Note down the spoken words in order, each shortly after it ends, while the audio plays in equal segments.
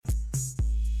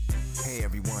Hey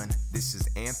everyone, this is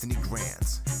Anthony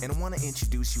Grant, and I want to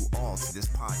introduce you all to this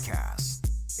podcast.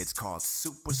 It's called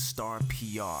Superstar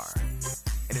PR,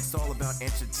 and it's all about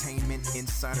entertainment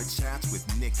insider chats with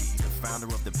Nikki, the founder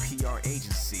of the PR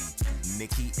agency,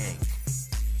 Nikki Inc.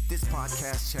 This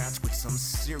podcast chats with some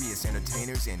serious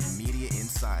entertainers and media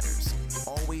insiders,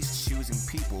 always choosing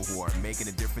people who are making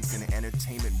a difference in the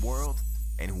entertainment world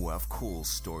and who have cool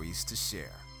stories to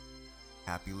share.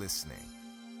 Happy listening.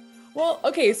 Well,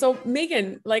 okay. So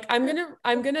Megan, I'm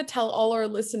gonna tell all our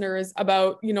listeners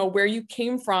about, where you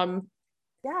came from.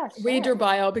 Yeah, sure. Read your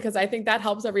bio, because I think that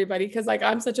helps everybody, because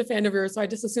I'm such a fan of yours. So I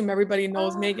just assume everybody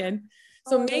knows Megan.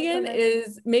 So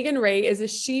Megan Ray is a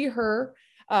she, her,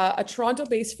 a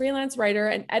Toronto-based freelance writer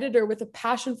and editor with a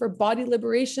passion for body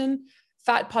liberation,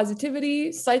 fat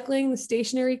positivity, cycling, the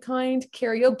stationary kind,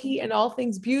 karaoke, and all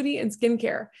things beauty and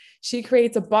skincare. She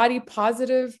creates a body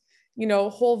positive,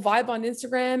 whole vibe on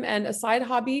Instagram. And a side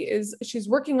hobby is she's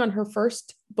working on her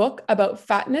first book about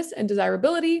fatness and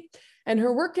desirability. And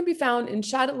her work can be found in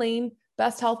Chatelaine,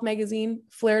 Best Health Magazine,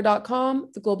 Flare.com,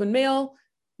 The Globe and Mail,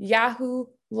 Yahoo,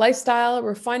 Lifestyle,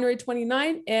 Refinery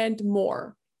 29, and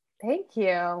more. Thank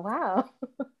you. Wow.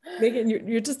 Megan,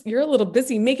 you're a little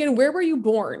busy. Megan, where were you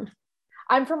born?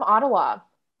 I'm from Ottawa.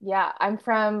 Yeah, I'm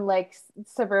from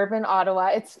suburban Ottawa.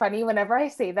 It's funny, whenever I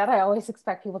say that, I always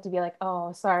expect people to be like,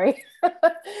 "Oh, sorry."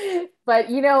 But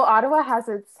Ottawa has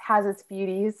its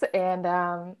beauties, and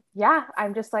I'm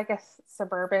just like a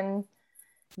suburban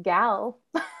gal.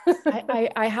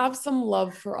 I have some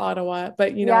love for Ottawa,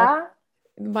 but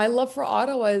my love for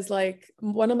Ottawa is like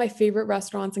one of my favorite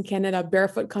restaurants in Canada.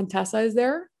 Barefoot Contessa is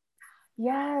there.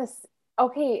 Yes.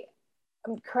 Okay.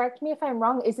 Correct me if I'm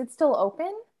wrong. Is it still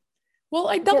open? Well,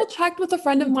 I double checked with a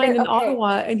friend of mine in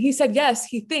Ottawa, and he said, yes,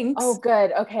 he thinks. Oh,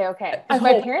 good. Okay.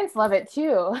 My parents love it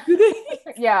too.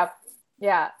 Yeah.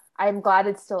 I'm glad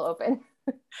it's still open.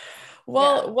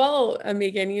 Well,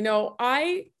 Megan,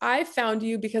 I found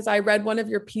you because I read one of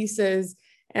your pieces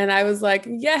and I was like,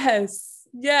 yes.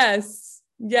 You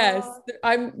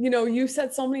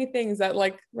said so many things that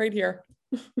right here.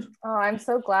 Oh, I'm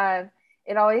so glad.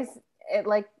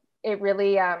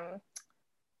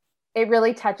 It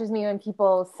really touches me when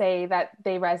people say that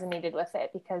they resonated with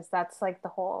it, because that's the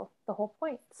whole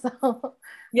point. So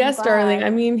yes, darling. I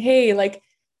mean, hey,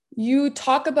 you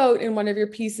talk about in one of your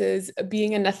pieces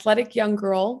being an athletic young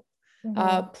girl,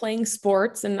 playing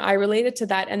sports, and I related to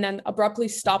that, and then abruptly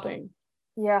stopping.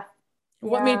 Yeah.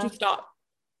 What made you stop?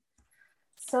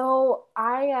 So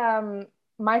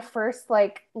my first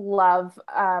love,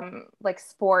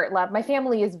 sport love. My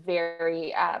family is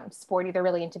very sporty. They're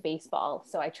really into baseball.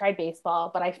 So I tried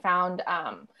baseball, but I found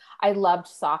I loved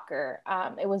soccer.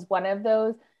 It was one of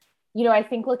those, I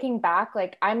think looking back,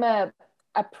 I'm a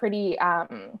pretty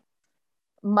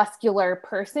muscular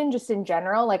person just in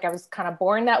general. I was kind of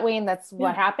born that way, and that's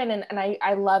what happened. And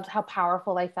I loved how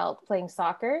powerful I felt playing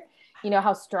soccer.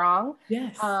 How strong.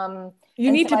 Yes.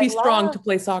 You need to be strong to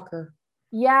play soccer.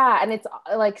 Yeah. And it's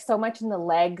so much in the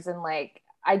legs, and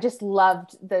I just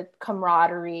loved the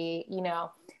camaraderie,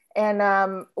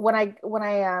 and when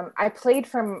I played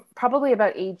from probably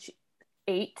about age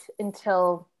 8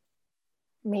 until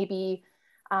maybe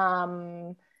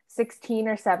 16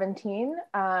 or 17.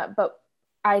 But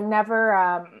I never,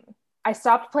 I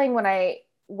stopped playing when I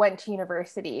went to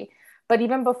university. But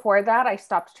even before that, I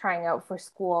stopped trying out for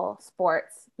school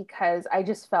sports because I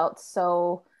just felt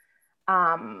so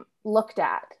looked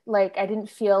at. I didn't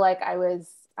feel like I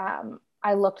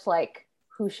looked like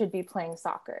who should be playing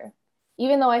soccer,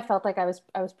 even though I felt like I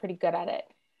was pretty good at it.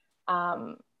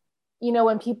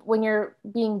 When you're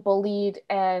being bullied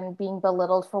and being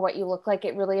belittled for what you look like,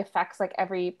 it really affects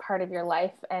every part of your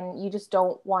life, and you just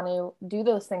don't want to do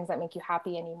those things that make you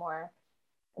happy anymore.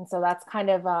 And so that's kind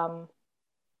of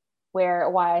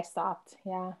why I stopped.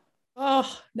 Yeah.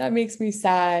 Oh, that makes me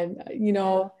sad,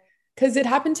 because it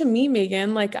happened to me,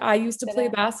 Megan. I used to play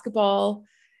basketball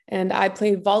and I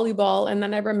played volleyball. And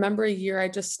then I remember a year I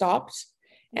just stopped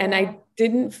and I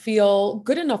didn't feel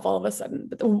good enough all of a sudden.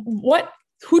 But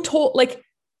who told,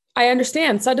 I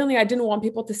understand. Suddenly I didn't want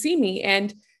people to see me.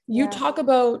 And you talk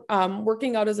about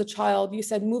working out as a child. You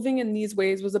said moving in these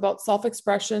ways was about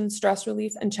self-expression, stress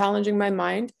relief, and challenging my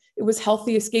mind. It was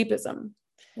healthy escapism.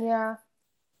 Yeah.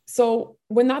 So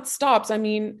when that stops,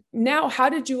 now how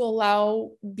did you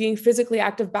allow being physically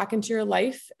active back into your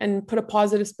life and put a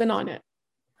positive spin on it?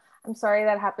 I'm sorry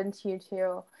that happened to you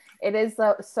too. It is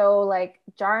so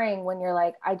jarring when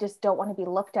you're I just don't want to be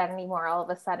looked at anymore all of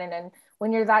a sudden. And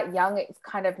when you're that young, it's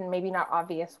kind of maybe not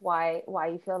obvious why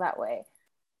you feel that way.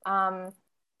 When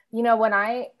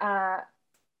I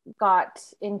got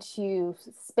into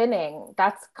spinning,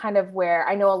 that's kind of where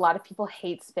I know a lot of people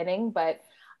hate spinning, but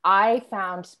I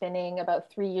found spinning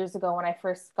about 3 years ago when I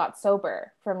first got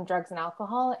sober from drugs and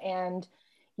alcohol. And,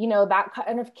 that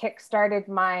kind of kickstarted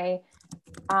my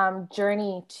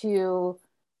journey to,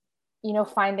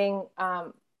 finding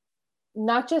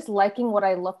not just liking what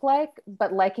I look like,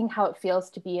 but liking how it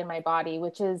feels to be in my body,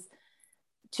 which is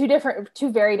two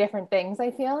very different things,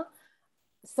 I feel.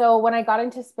 So when I got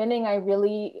into spinning, I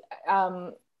really,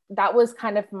 that was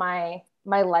kind of my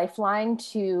lifeline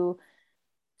to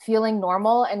feeling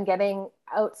normal and getting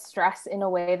out stress in a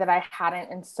way that I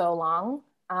hadn't in so long.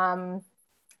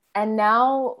 And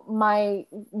now my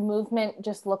movement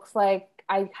just looks like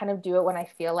I kind of do it when I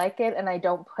feel like it, and I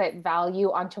don't put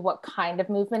value onto what kind of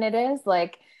movement it is.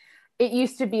 Like, it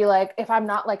used to be like, if I'm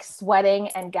not like sweating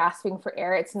and gasping for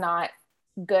air, it's not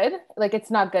good. Like, it's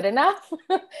not good enough.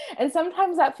 And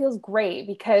sometimes that feels great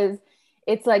because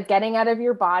it's like getting out of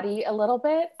your body a little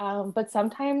bit. But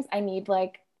sometimes I need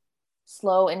like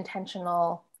slow,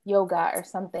 intentional yoga or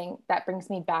something that brings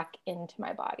me back into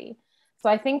my body. So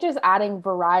I think just adding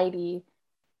variety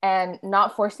and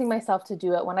not forcing myself to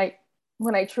do it when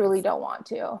I truly don't want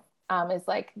to, is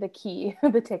like the key,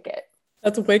 the ticket.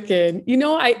 That's wicked.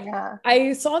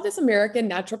 I saw this American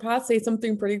naturopath say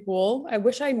something pretty cool. I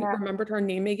wish I remembered her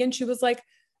name again. She was like,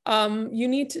 you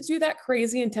need to do that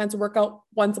crazy intense workout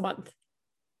once a month.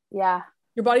 Yeah.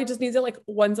 Your body just needs it like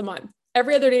once a month.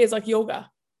 Every other day is like yoga.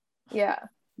 Yeah.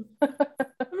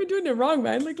 I've been doing it wrong,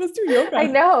 man. Like, let's do yoga. I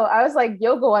know. I was like,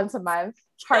 yoga once a month,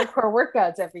 hardcore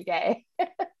workouts every day.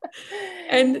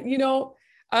 And,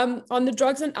 on the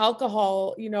drugs and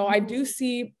alcohol, I do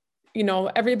see,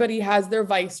 everybody has their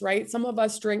vice, right? Some of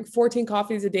us drink 14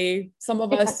 coffees a day. Some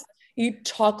of us eat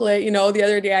chocolate. The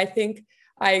other day, I think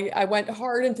I went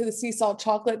hard into the sea salt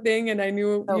chocolate thing, and I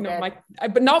knew,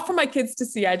 but not for my kids to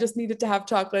see. I just needed to have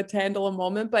chocolate to handle a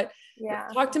moment. But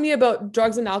talk to me about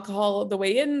drugs and alcohol, the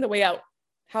way in, the way out.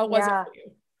 How was it for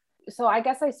you? So I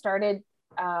guess I started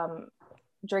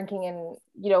drinking in,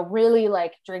 really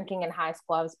like drinking in high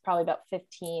school. I was probably about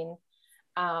 15.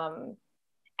 And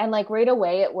like right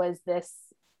away, it was this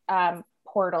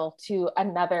portal to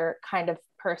another kind of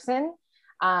person.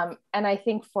 And I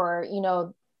think for,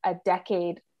 a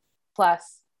decade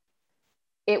plus,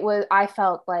 I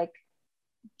felt like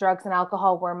drugs and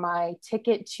alcohol were my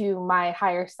ticket to my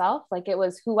higher self. Like, it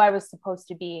was who I was supposed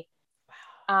to be.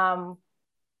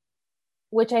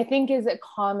 Which I think is a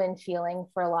common feeling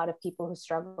for a lot of people who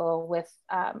struggle with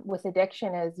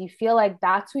addiction, is you feel like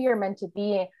that's who you're meant to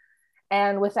be.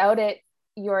 And without it,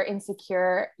 you're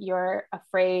insecure, you're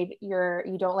afraid,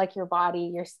 you don't like your body,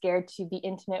 you're scared to be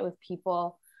intimate with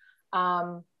people.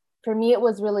 For me, it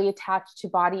was really attached to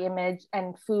body image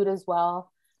and food as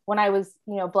well. When I was,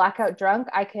 blackout drunk,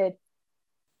 I could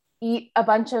eat a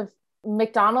bunch of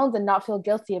McDonald's and not feel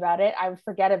guilty about it. I would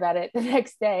forget about it the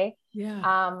next day.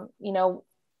 Yeah.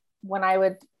 When I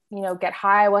would, get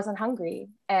high, I wasn't hungry.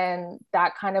 And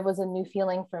that kind of was a new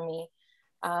feeling for me.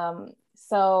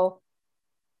 So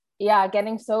yeah,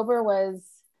 getting sober was,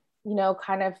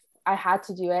 kind of, I had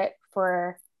to do it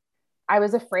I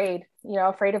was afraid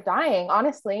of dying,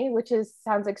 honestly, which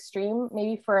sounds extreme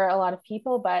maybe for a lot of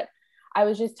people, but I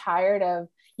was just tired of,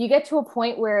 you get to a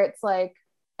point where it's like,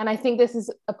 and I think this is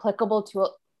applicable to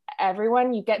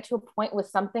everyone, you get to a point with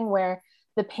something where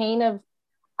the pain of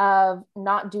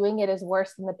not doing it is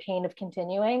worse than the pain of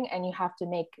continuing, and you have to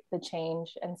make the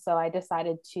change. And so I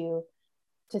decided to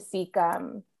seek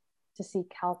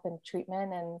help and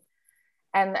treatment,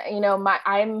 and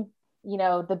I'm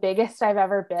the biggest I've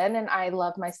ever been, and I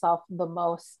love myself the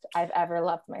most I've ever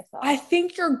loved myself. I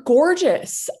think you're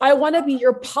gorgeous. I want to be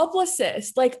your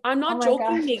publicist. Like, I'm not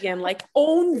joking, Megan. Like,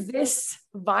 own this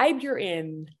vibe you're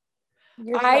in.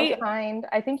 You're so kind.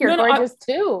 I think you're gorgeous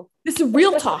too. This is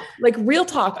real talk, like real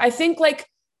talk. I think like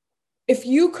if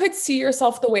you could see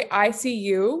yourself the way I see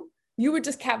you, you would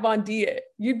just Kat Von D it.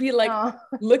 You'd be like,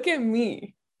 look at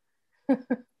me.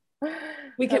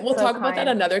 We'll talk about that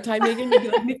another time, Megan. You'd be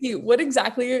like, Nikki, what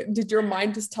exactly did your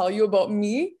mind just tell you about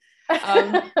me?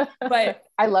 But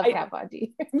I love Kat Von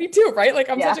D. Me too, right? Like,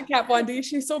 I'm such a Kat Von D.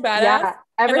 She's so badass. Yeah.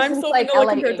 And I'm so vanilla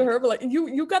compared to her, but like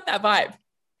you got that vibe.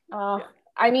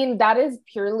 I mean, that is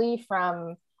purely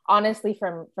honestly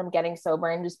from getting sober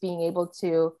and just being able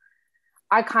to,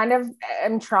 I kind of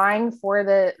am trying for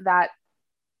that,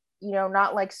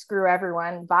 not like screw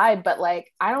everyone vibe, but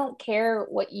like, I don't care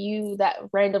what that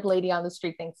random lady on the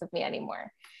street thinks of me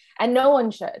anymore. And no one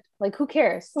should. Like, who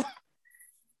cares?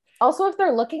 Also, if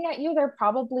they're looking at you, they're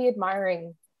probably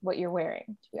admiring what you're wearing,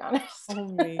 to be honest. Oh,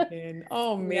 Megan.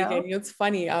 Oh, You Megan. know? It's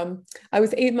funny. I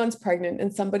was 8 months pregnant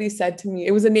and somebody said to me,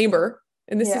 it was a neighbor.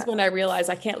 And this is when I realized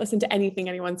I can't listen to anything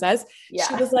anyone says.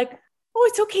 She was like, oh,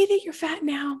 it's okay that you're fat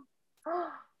now.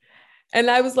 And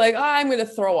I was like, oh, I'm going to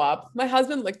throw up. My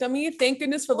husband looked at me. Thank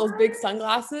goodness for those big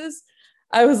sunglasses.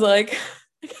 I was like,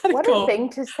 I gotta what go. a thing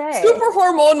to say. Super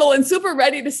hormonal and super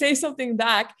ready to say something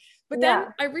back. But then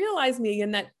Yeah. I realized,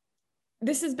 Megan, that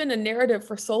this has been a narrative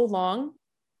for so long.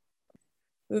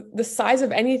 The size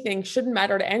of anything shouldn't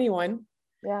matter to anyone.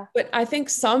 Yeah. But I think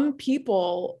some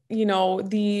people, you know,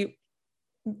 the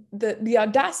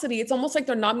audacity, it's almost like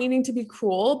they're not meaning to be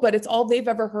cruel, but it's all they've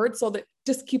ever heard. So that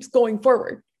just keeps going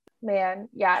forward. Man.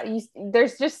 Yeah.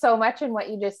 There's just so much in what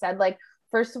you just said. Like,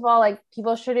 first of all, like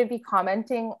people shouldn't be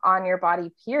commenting on your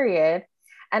body, period.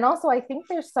 And also I think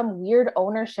there's some weird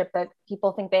ownership that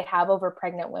people think they have over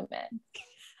pregnant women.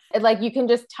 Like you can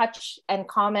just touch and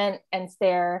comment and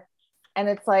stare. And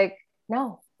it's like,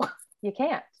 no, you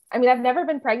can't. I mean, I've never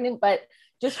been pregnant, but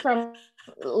just from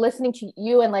listening to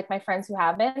you and like my friends who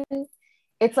have been,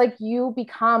 it's like you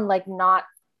become like not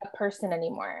a person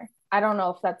anymore. I don't know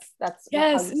if that's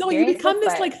yes. No, you become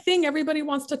this like thing everybody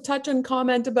wants to touch and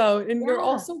comment about, and you're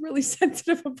also really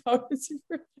sensitive about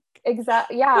it.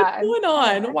 Exactly. Yeah. What's going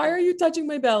on? Why are you touching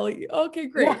my belly? Okay,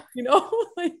 great. Yeah. You know,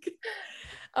 like,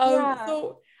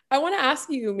 so I want to ask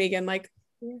you, Megan, like,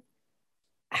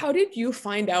 how did you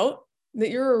find out that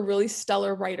you're a really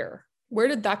stellar writer? Where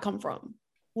did that come from?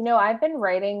 You know, I've been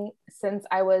writing since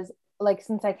I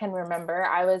can remember.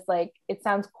 I was like, it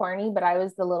sounds corny, but I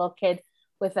was the little kid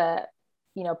with a,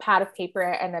 you know, pad of paper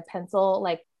and a pencil,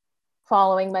 like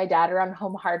following my dad around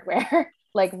Home Hardware,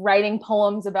 like writing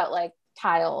poems about like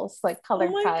tiles, like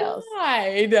colored tiles.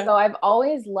 God. So I've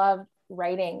always loved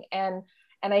writing. And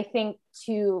I think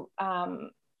too,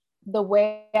 the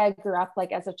way I grew up,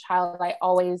 like as a child, I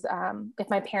always, if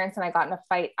my parents and I got in a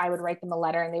fight, I would write them a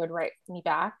letter and they would write me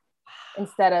back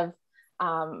instead of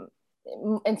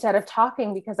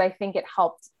talking, because I think it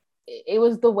helped. It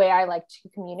was the way I like to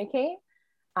communicate.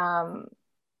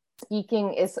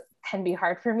 Speaking can be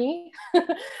hard for me.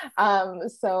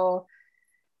 So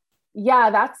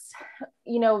yeah,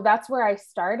 that's where I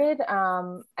started.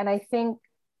 And I think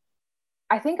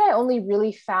I only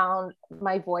really found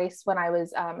my voice when I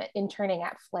was interning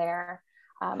at Flair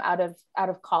out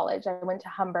of college. I went to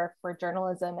Humber for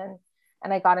journalism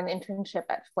and I got an internship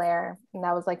at Flair, and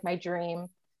that was like my dream.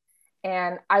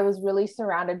 And I was really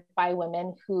surrounded by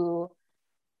women who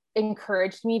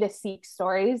encouraged me to seek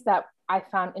stories that I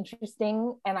found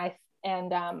interesting,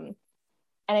 and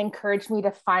encouraged me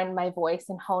to find my voice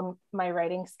and hone my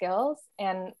writing skills.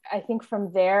 And I think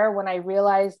from there, when I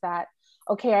realized that,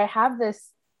 okay, I have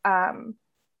this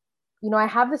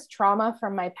trauma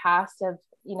from my past of,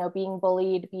 you know, being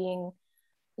bullied, being,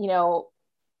 you know,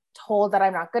 told that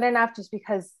I'm not good enough just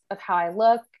because of how I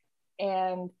look.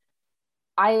 And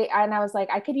I was like,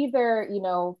 I could either, you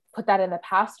know, put that in the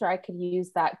past, or I could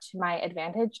use that to my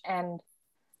advantage and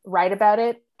write about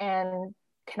it and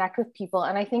connect with people.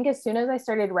 And I think as soon as I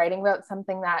started writing about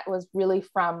something that was really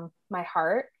from my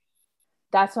heart,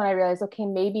 that's when I realized, okay,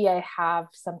 maybe I have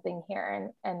something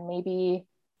here, and maybe,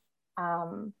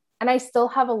 and I still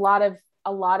have a lot of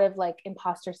like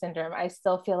imposter syndrome. I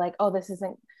still feel like, oh, this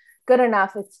isn't good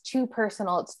enough. It's too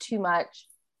personal. It's too much.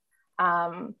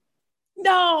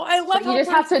 No, I love how you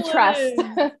just have to trust.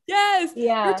 Yes.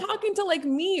 Yeah. You're talking to like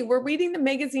me. We're reading the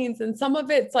magazines, and some of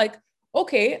it's like,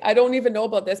 okay, I don't even know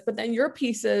about this, but then your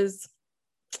pieces,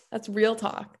 that's real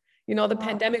talk. You know, the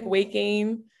pandemic weight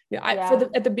gain.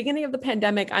 At the beginning of the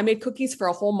pandemic, I made cookies for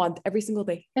a whole month, every single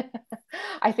day.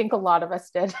 I think a lot of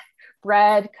us did.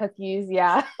 Bread, cookies,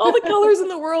 yeah. All the colors in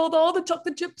the world, all the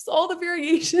chocolate chips, all the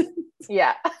variations.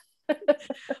 Yeah.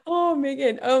 Oh,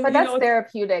 Megan. But that's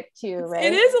therapeutic too, right?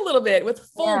 It is a little bit, with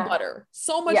full butter.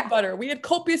 So much butter. We had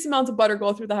copious amounts of butter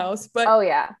go through the house. But oh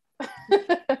yeah.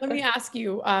 Let me ask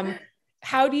you,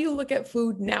 how do you look at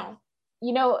food now?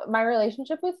 You know, my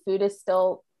relationship with food is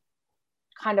still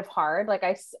kind of hard. Like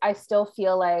I still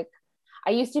feel like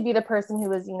I used to be the person who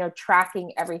was, you know,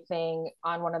 tracking everything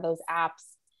on one of those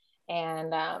apps,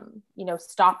 and you know,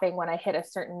 stopping when I hit a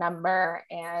certain number.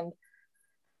 And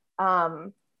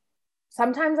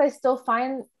sometimes I still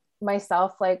find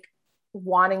myself like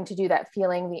wanting to do that,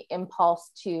 feeling the impulse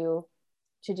to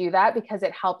do that, because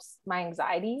it helps my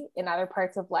anxiety in other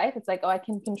parts of life. It's like, oh, I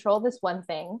can control this one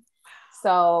thing.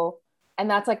 So, and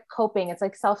that's like coping. It's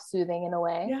like self-soothing in a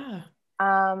way. Yeah.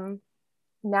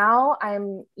 Now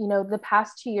I'm, you know, the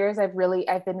past 2 years, I've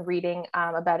been reading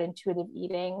about intuitive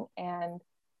eating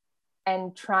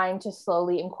and trying to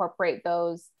slowly incorporate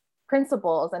those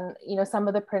principles. And, some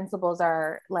of the principles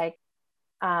are like,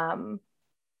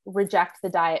 reject the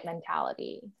diet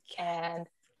mentality, and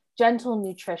gentle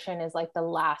nutrition is like the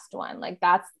last one. Like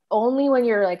that's only when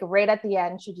you're like right at the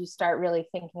end should you start really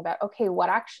thinking about, okay, what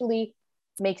actually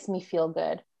makes me feel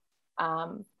good.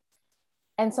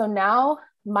 And so now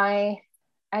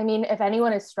if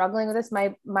anyone is struggling with this,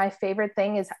 my favorite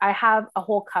thing is I have a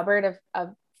whole cupboard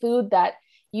of food that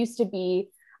used to be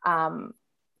not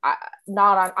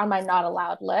on my not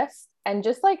allowed list. And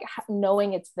just like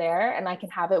knowing it's there and I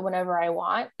can have it whenever I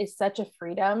want is such a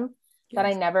freedom that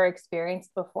I never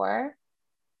experienced before.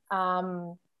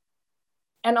 And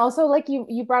also, like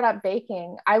you brought up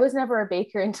baking. I was never a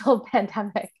baker until the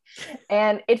pandemic.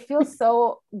 And it feels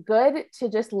so good to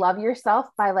just love yourself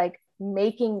by like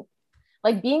making,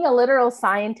 like being a literal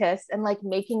scientist and like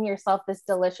making yourself this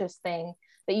delicious thing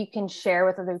that you can share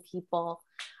with other people.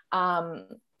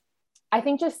 I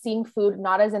think just seeing food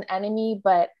not as an enemy,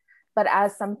 but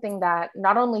as something that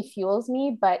not only fuels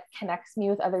me, but connects me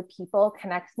with other people,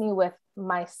 connects me with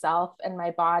myself and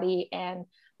my body and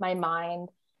my mind,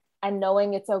 and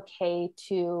knowing it's okay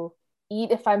to eat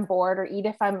if I'm bored or eat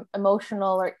if I'm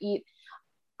emotional or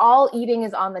all eating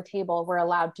is on the table. We're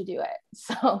allowed to do it.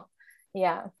 So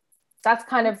yeah, that's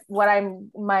kind of what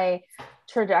my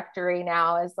trajectory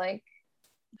now is like,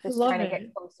 just trying to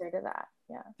get closer to that.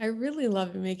 Yeah. I really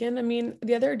love it, Megan. I mean,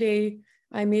 the other day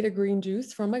I made a green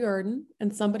juice from my garden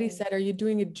and somebody said, "Are you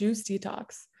doing a juice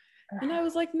detox?" And I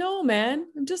was like, "No, man,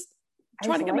 I'm just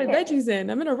trying to get my veggies in.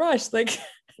 I'm in a rush." Like,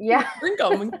 yeah, drink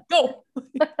them and go.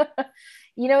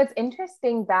 It's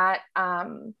interesting that,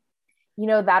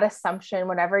 that assumption,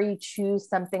 whenever you choose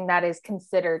something that is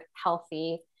considered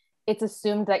healthy, it's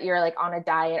assumed that you're like on a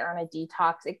diet or on a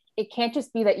detox. It can't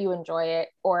just be that you enjoy it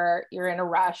or you're in a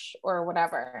rush or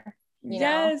whatever.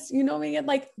 Yes, Megan,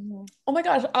 like, oh my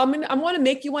gosh, I want to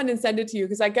make you one and send it to you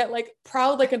because I get like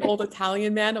proud like an old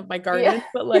Italian man of my garden. Yeah.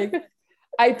 But like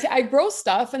I grow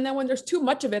stuff, and then when there's too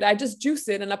much of it, I just juice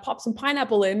it and I pop some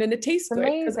pineapple in, and it tastes good,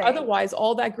 because otherwise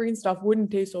all that green stuff wouldn't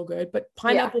taste so good. But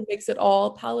pineapple makes it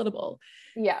all palatable.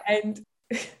 Yeah. And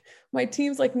my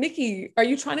team's like, "Nikki, are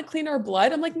you trying to clean our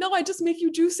blood?" I'm like, "No, I just make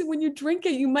you juice it. When you drink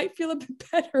it, you might feel a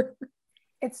bit better."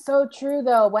 It's so true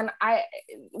though. When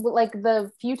like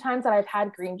the few times that I've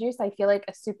had green juice, I feel like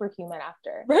a superhuman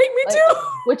after. Right, me too.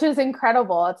 Which is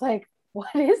incredible. It's like,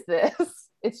 what is this?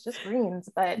 It's just greens,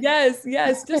 but yes.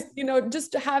 Just,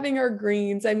 just having our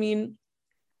greens. I mean,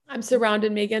 I'm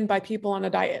surrounded, Megan, by people on a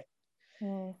diet.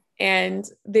 And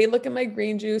they look at my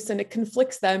green juice and it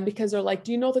conflicts them because they're like,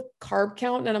 "Do you know the carb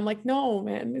count?" And I'm like, "No,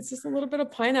 man, it's just a little bit of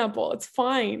pineapple. It's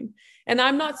fine." And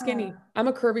I'm not skinny. I'm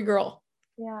a curvy girl.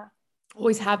 Yeah.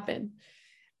 Always have been.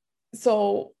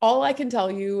 So all I can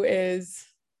tell you is,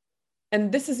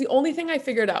 and this is the only thing I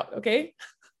figured out, okay?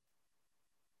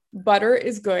 Butter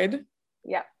is good.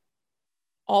 Yeah.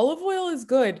 Olive oil is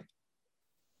good.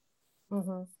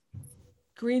 Mm-hmm.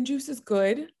 Green juice is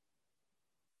good.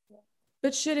 Yeah.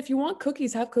 But shit, if you want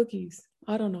cookies, have cookies.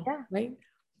 I don't know. Yeah. Right?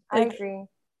 Like, I agree.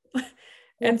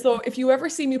 And so if you ever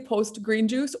see me post green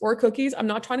juice or cookies, I'm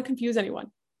not trying to confuse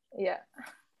anyone. Yeah.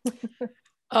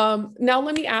 Now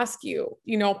let me ask you,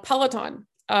 Peloton.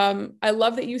 I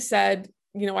love that you said,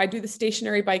 I do the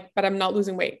stationary bike, but I'm not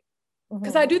losing weight.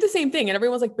 Because I do the same thing. And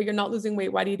everyone's like, "But you're not losing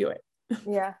weight. Why do you do it?"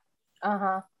 Yeah.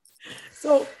 Uh-huh.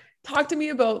 So talk to me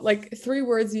about like 3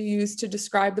 words you use to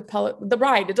describe the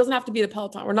ride. It doesn't have to be the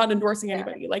Peloton. We're not endorsing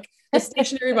anybody. Like the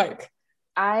stationary bike.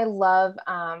 I love,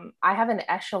 I have an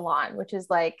Echelon, which is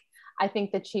like, I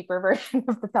think the cheaper version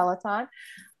of the Peloton.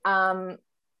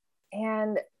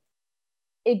 And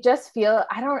it just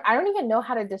I don't even know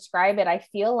how to describe it. I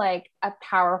feel like a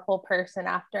powerful person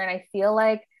after, and I feel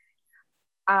like,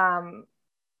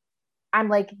 I'm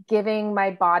like giving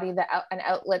my body an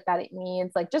outlet that it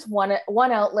needs, like just one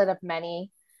outlet of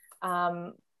many.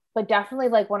 But definitely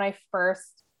like when I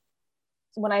first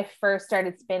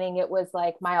started spinning, it was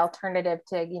like my alternative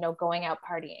to, going out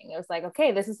partying. It was like,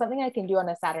 okay, this is something I can do on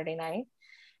a Saturday night,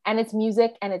 and it's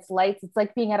music and it's lights. It's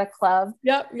like being at a club.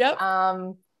 Yep.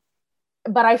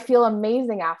 But I feel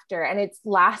amazing after, and it's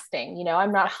lasting,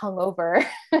 I'm not hungover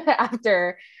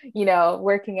after,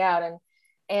 working out.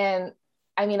 And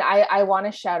I mean, I want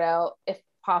to shout out,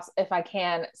 if I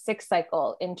can, Six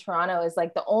Cycle in Toronto is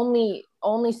like the only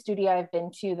studio I've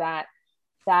been to that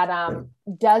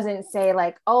doesn't say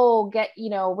like, "Oh,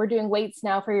 we're doing weights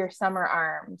now for your summer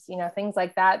arms," things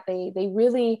like that. They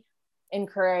really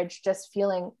encourage just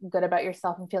feeling good about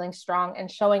yourself and feeling strong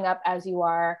and showing up as you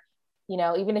are,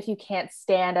 even if you can't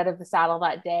stand out of the saddle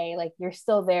that day, like you're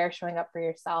still there showing up for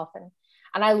yourself. And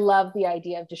I love the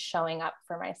idea of just showing up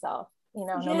for myself.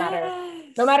 no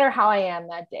matter how I am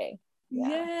that day. Yeah.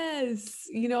 Yes.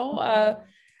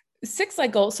 Sick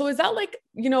cycle. So is that like,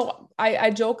 I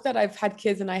joke that I've had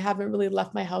kids and I haven't really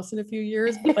left my house in a few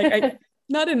years, but like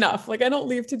not enough. Like I don't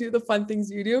leave to do the fun things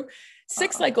you do.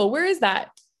 Sick cycle. Where is that?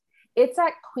 It's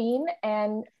at Queen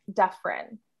and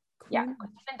Dufferin. Queen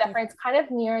and Dufferin. It's kind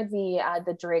of near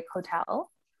the Drake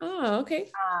Hotel. Oh,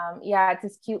 okay. It's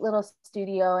this cute little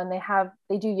studio, and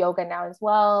they do yoga now as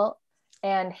well,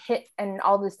 and HIIT and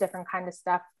all this different kind of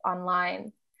stuff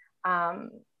online.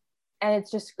 And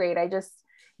it's just great.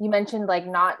 You mentioned like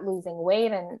not losing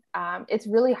weight, and it's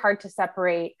really hard to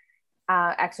separate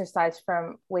exercise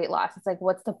from weight loss. It's like,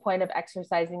 what's the point of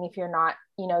exercising if you're not,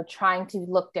 trying to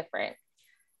look different?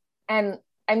 And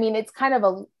I mean, it's kind of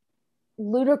a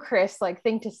ludicrous like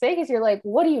thing to say, because you're like,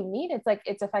 what do you mean? It's like,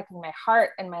 it's affecting my heart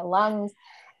and my lungs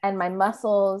and my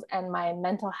muscles and my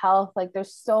mental health. Like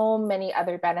there's so many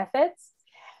other benefits.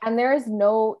 And there is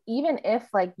even if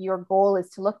like your goal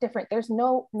is to look different, there's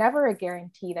never a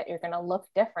guarantee that you're going to look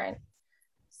different.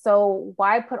 So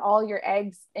why put all your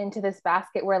eggs into this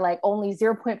basket where like only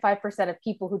 0.5% of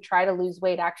people who try to lose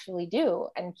weight actually do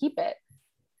and keep it?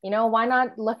 Why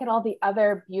not look at all the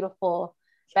other beautiful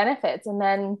benefits? And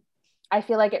then I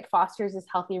feel like it fosters this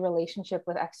healthy relationship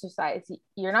with exercise.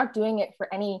 You're not doing it for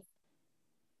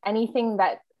anything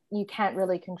that you can't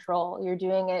really control. You're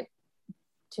doing it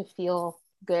to feel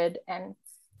good. And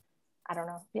I don't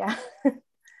know. Yeah.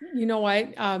 You know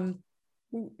what?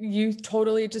 You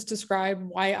totally just described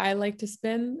why I like to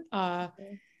spin.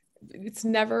 It's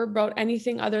never about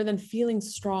anything other than feeling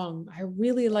strong. I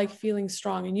really like feeling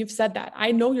strong. And you've said that.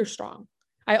 I know you're strong.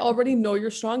 I already know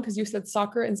you're strong because you said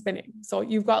soccer and spinning. So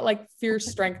you've got like fierce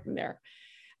strength in there.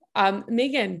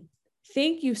 Megan,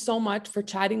 thank you so much for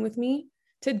chatting with me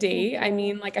today. I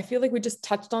mean, like, I feel like we just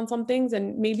touched on some things,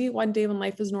 and maybe one day when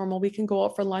life is normal, we can go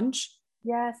out for lunch.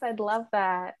 Yes, I'd love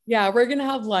that. Yeah, we're going to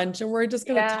have lunch and we're just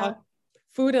going to talk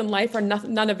food and life, or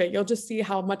nothing, none of it. You'll just see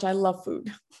how much I love food.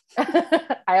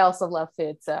 I also love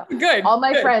food. So good. All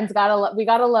my friends we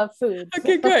gotta love food.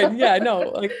 Okay, good. Yeah, no,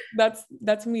 like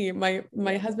that's me.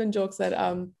 My husband jokes that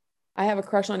I have a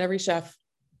crush on every chef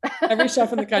in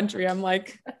the country. I'm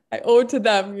like, I owe it to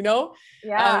them,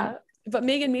 Yeah. But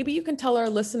Megan, maybe you can tell our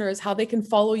listeners how they can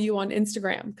follow you on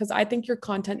Instagram, because I think your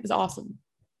content is awesome.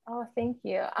 Oh, thank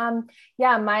you.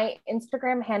 My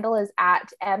Instagram handle is at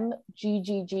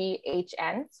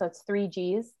MGGGHN. So it's 3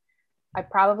 G's. I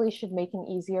probably should make an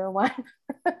easier one,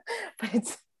 but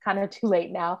it's kind of too late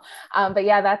now. But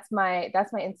yeah, that's my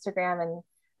Instagram, and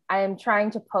I am trying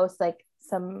to post like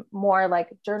some more like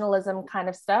journalism kind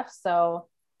of stuff. So,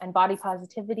 and body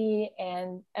positivity,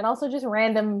 and also just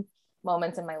random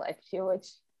moments in my life too, which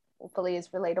hopefully is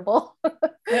relatable.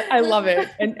 I love it.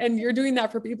 And you're doing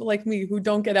that for people like me who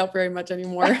don't get out very much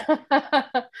anymore.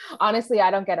 Honestly, I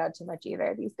don't get out too much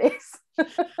either these days.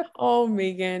 Oh,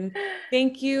 Megan,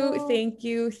 thank you. Thank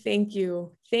you. Thank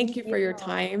you. Thank you for your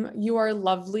time. You are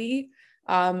lovely.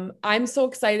 I'm so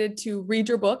excited to read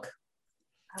your book,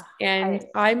 and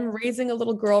I'm raising a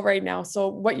little girl right now. So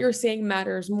what you're saying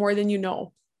matters more than you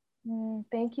know.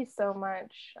 Thank you so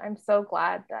much. I'm so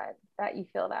glad that you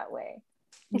feel that way.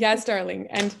 Yes, darling.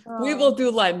 And we will do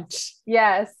lunch.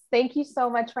 Yes. Thank you so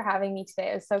much for having me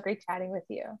today. It was so great chatting with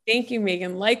you. Thank you,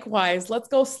 Megan. Likewise. Let's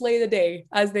go slay the day,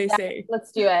 as they say.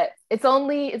 Let's do it. It's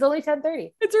only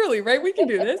 10:30. It's early, right? We can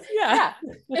do this. Yeah.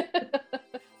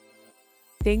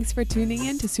 Thanks for tuning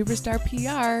in to Superstar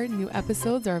PR. New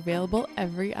episodes are available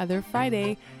every other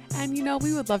Friday. And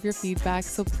we would love your feedback,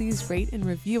 so please rate and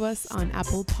review us on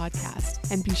Apple Podcast.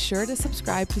 And be sure to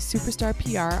subscribe to Superstar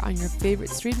PR on your favorite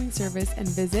streaming service, and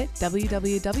visit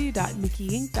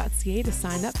www.nikkiinc.ca to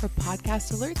sign up for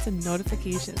podcast alerts and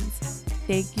notifications.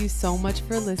 Thank you so much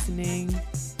for listening.